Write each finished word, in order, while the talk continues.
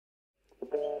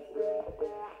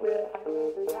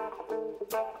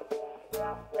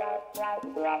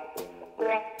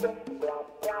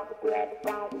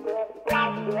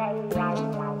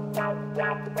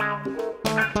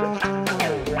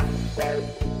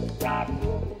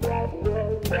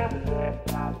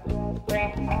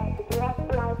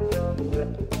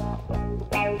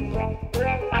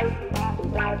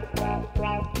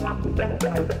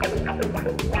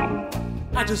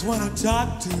I just wanna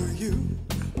talk to you.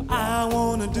 I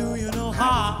wanna do you no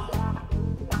harm.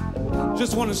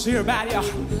 Just wanna hear about your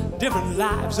different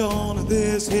lives on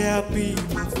this here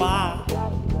people farm.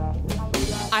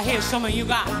 I hear some of you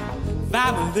got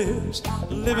families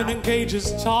living in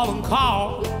cages tall and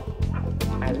cold.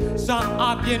 Some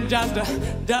of you just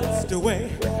dust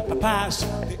away past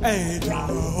the age of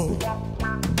old.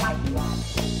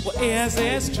 Well, is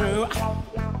this true?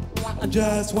 I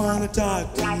just wanna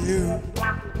talk to you.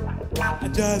 I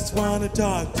just wanna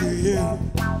talk to you.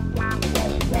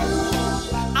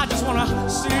 I just wanna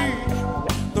see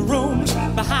the rooms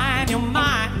behind your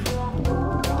mind.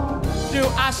 Do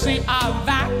I see a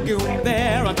vacuum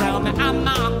there? Or tell me I'm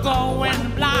not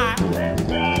going blind?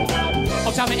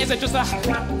 Or tell me, is it just the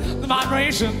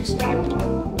vibrations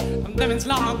of living's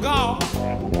long ago?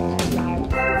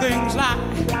 Things like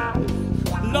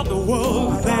love the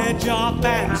world, let your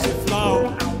fancy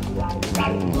flow.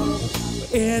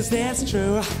 Is this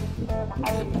true?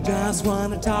 I just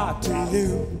wanna talk to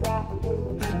you.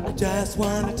 I just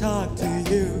wanna talk to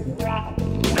you.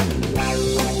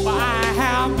 I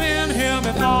have been here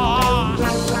before,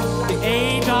 the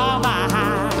age of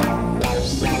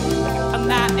eyes, and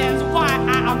that is why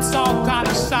I'm so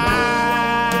concerned.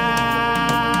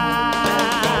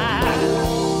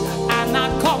 And I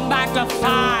come back to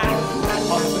find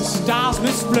all the stars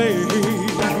misplaced.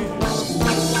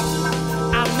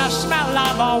 The smell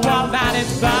of a world that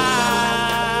is bad,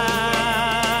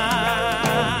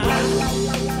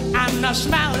 and the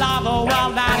smell of a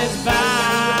world that is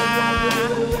bad.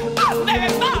 Oh, baby,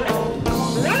 stop it.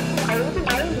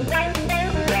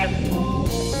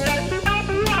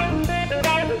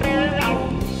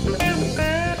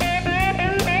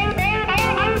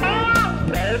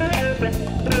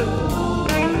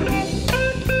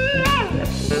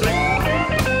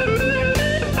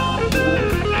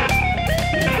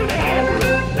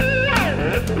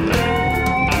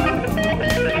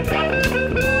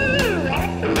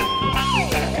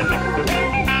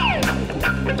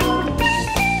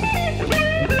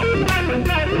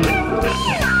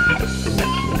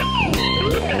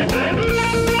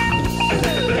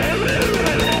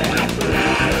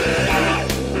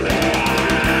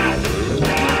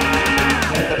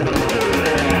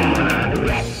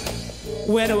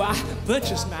 Where do I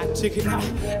purchase my ticket?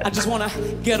 I just wanna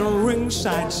get a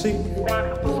ringside seat.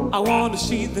 I wanna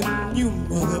see the new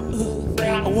Mother Earth.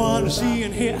 I wanna see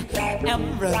and hear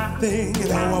everything. You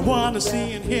know, I wanna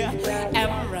see and hear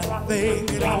everything.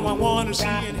 You know, I wanna see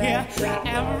and hear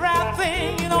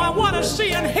everything. You know, I wanna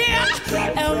see and hear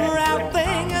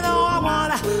everything. You know, I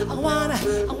wanna see and hear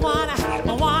everything.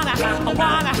 I wanna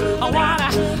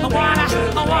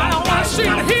see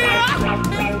and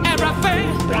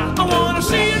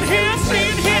hear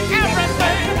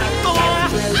everything. I wanna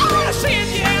see and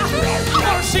hear. I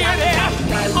wanna see and hear.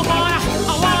 I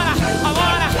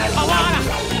wanna.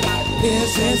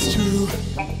 Is this true?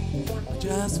 I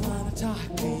just wanna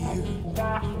talk to you.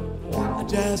 I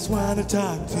just wanna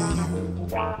talk to you.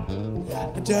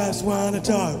 I just wanna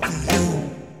talk to you.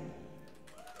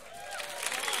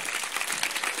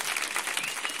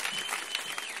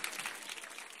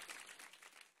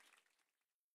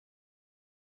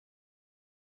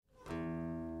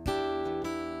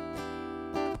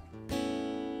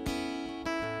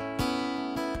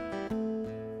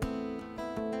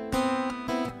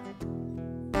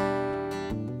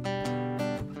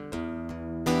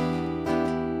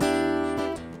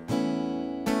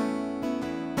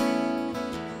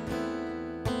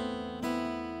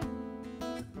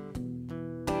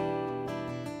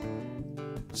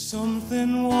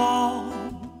 Something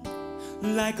warm,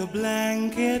 like a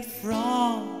blanket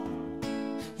from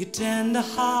your tender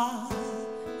heart,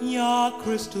 your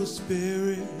crystal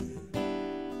spirit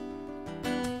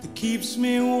that keeps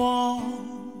me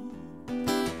warm,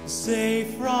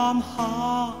 safe from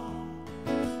harm,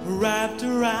 wrapped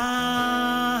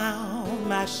around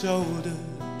my shoulders.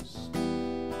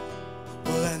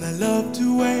 Well, and I love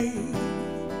to wait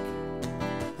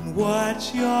and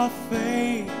watch your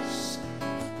face.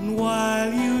 And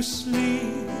while you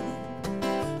sleep,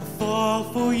 I fall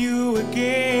for you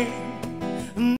again.